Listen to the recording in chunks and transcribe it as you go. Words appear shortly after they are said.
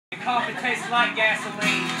coffee tastes like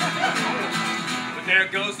gasoline. But there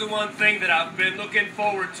goes the one thing that I've been looking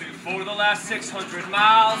forward to for the last 600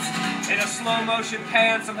 miles. In a slow motion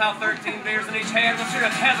pan, somehow 13 beers in each hand. What's her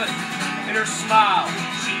heaven in her smile?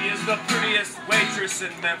 She is the prettiest waitress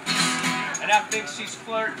in Memphis. And I think she's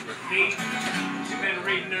flirting with me. She's been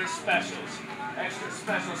reading her specials. Extra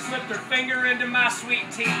special. Slipped her finger into my sweet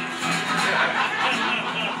tea.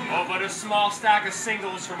 Oh, but a small stack of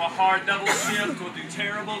singles from a hard double shift will do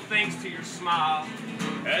terrible things to your smile.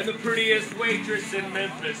 And the prettiest waitress in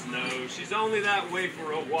Memphis knows she's only that way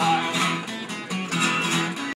for a while.